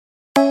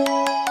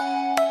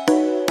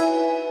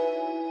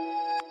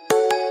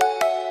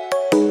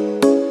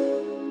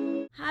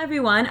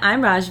everyone,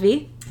 I'm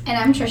Rajvi. And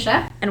I'm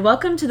Trisha. And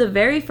welcome to the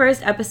very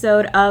first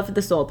episode of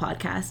the Soul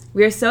Podcast.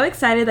 We are so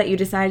excited that you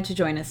decided to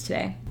join us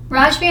today.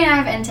 Rajvi and I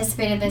have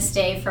anticipated this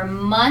day for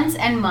months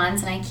and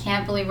months, and I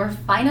can't believe we're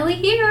finally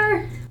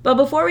here. But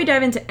before we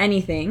dive into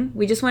anything,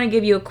 we just want to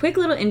give you a quick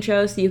little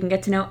intro so you can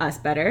get to know us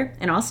better,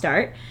 and I'll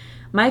start.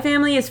 My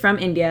family is from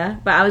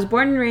India, but I was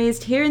born and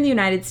raised here in the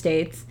United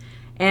States.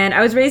 And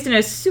I was raised in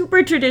a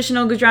super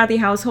traditional Gujarati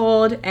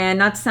household, and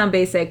not to sound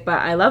basic, but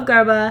I love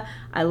Garba,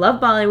 I love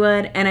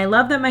Bollywood, and I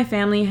love that my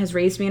family has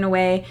raised me in a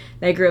way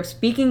that I grew up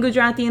speaking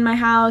Gujarati in my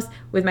house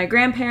with my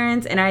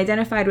grandparents, and I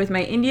identified with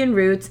my Indian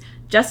roots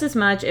just as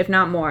much, if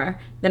not more,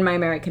 than my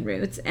American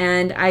roots.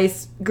 And I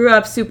grew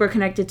up super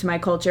connected to my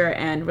culture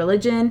and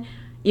religion,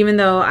 even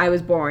though I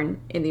was born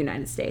in the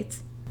United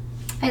States.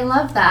 I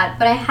love that,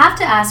 but I have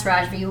to ask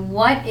Rajvi,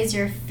 what is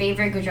your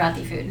favorite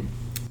Gujarati food?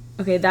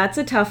 Okay, that's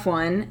a tough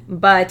one,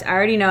 but I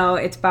already know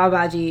it's pav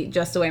bhaji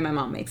just the way my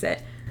mom makes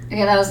it.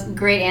 Okay, that was a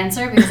great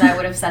answer because I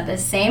would have said the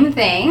same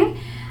thing.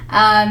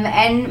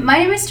 And my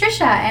name is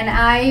Trisha, and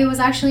I was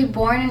actually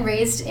born and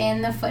raised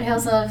in the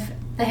foothills of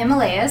the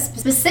Himalayas,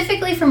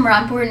 specifically from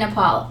Rampur,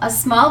 Nepal, a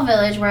small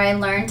village where I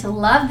learned to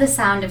love the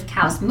sound of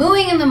cows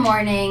mooing in the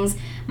mornings,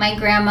 my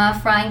grandma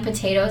frying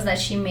potatoes that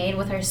she made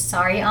with her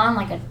sari on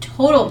like a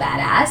total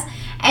badass,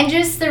 and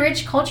just the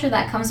rich culture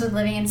that comes with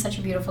living in such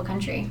a beautiful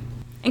country.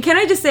 And can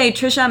I just say,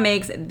 Trisha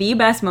makes the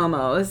best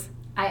momos.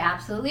 I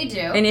absolutely do.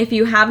 And if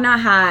you have not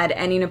had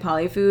any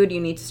Nepali food,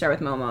 you need to start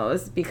with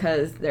momos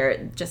because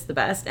they're just the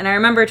best. And I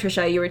remember,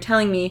 Trisha, you were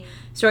telling me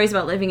stories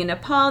about living in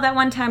Nepal that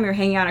one time. We were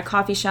hanging out at a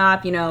coffee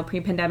shop,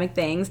 pre-pandemic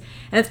things.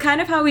 And it's kind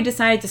of how we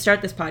decided to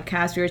start this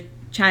podcast. We were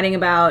chatting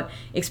about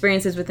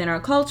experiences within our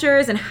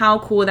cultures and how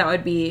cool that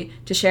would be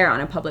to share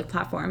on a public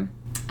platform.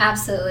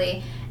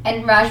 Absolutely.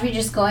 And Rajvi,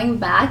 just going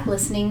back,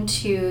 listening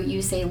to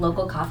you say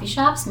local coffee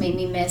shops made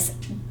me miss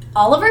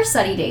all of our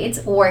study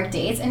dates, work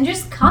dates, and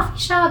just coffee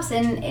shops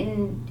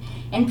and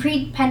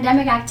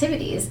pre-pandemic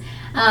activities.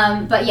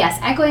 But yes,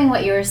 echoing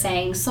what you were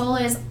saying, Soul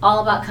is all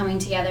about coming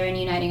together and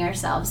uniting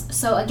ourselves.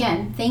 So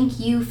again, thank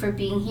you for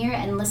being here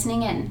and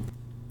listening in.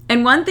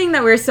 And one thing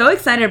that we're so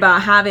excited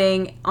about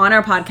having on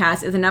our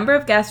podcast is a number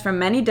of guests from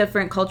many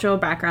different cultural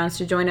backgrounds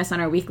to join us on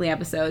our weekly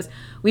episodes.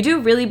 We do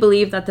really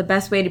believe that the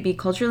best way to be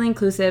culturally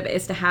inclusive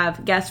is to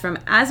have guests from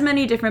as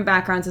many different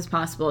backgrounds as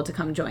possible to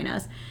come join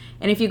us.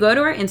 And if you go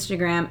to our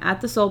Instagram,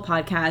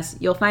 @TheSoulPodcast,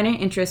 you'll find an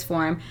interest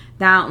form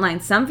that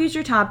outlines some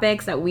future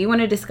topics that we want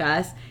to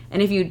discuss.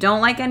 And if you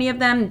don't like any of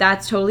them,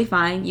 that's totally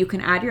fine. You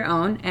can add your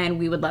own, and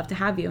we would love to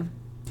have you.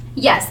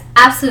 Yes,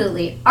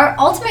 absolutely. Our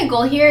ultimate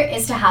goal here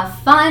is to have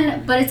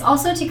fun, but it's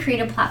also to create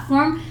a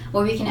platform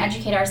where we can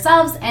educate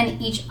ourselves and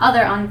each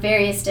other on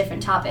various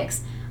different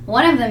topics.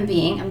 One of them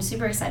being, I'm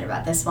super excited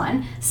about this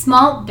one,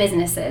 small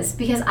businesses,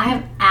 because I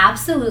have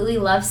absolutely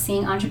loved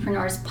seeing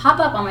entrepreneurs pop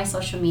up on my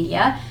social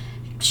media,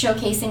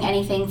 showcasing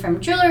anything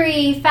from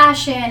jewelry,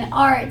 fashion,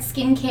 art,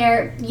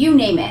 skincare, you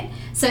name it.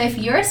 So if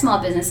you're a small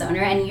business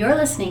owner and you're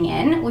listening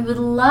in, we would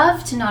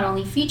love to not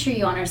only feature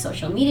you on our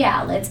social media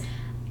outlets,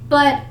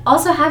 but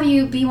also have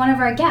you be one of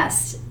our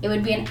guests. It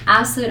would be an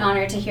absolute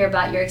honor to hear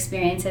about your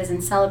experiences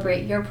and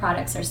celebrate your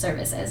products or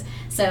services.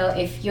 So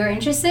if you're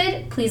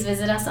interested, please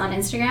visit us on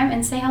Instagram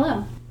and say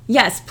hello.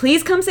 Yes,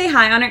 please come say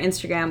hi on our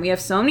Instagram. We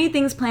have so many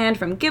things planned,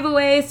 from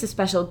giveaways to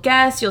special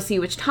guests. You'll see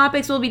which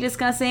topics we'll be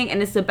discussing,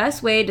 and it's the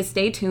best way to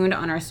stay tuned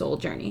on our soul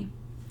journey.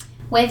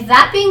 With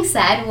that being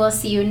said, we'll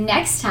see you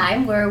next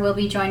time where we'll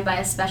be joined by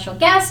a special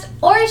guest,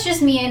 or it's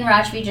just me and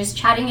Rajvi just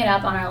chatting it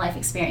up on our life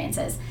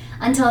experiences.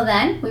 Until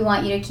then, we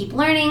want you to keep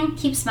learning,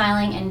 keep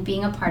smiling, and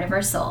being a part of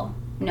our soul.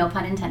 No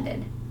pun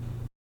intended.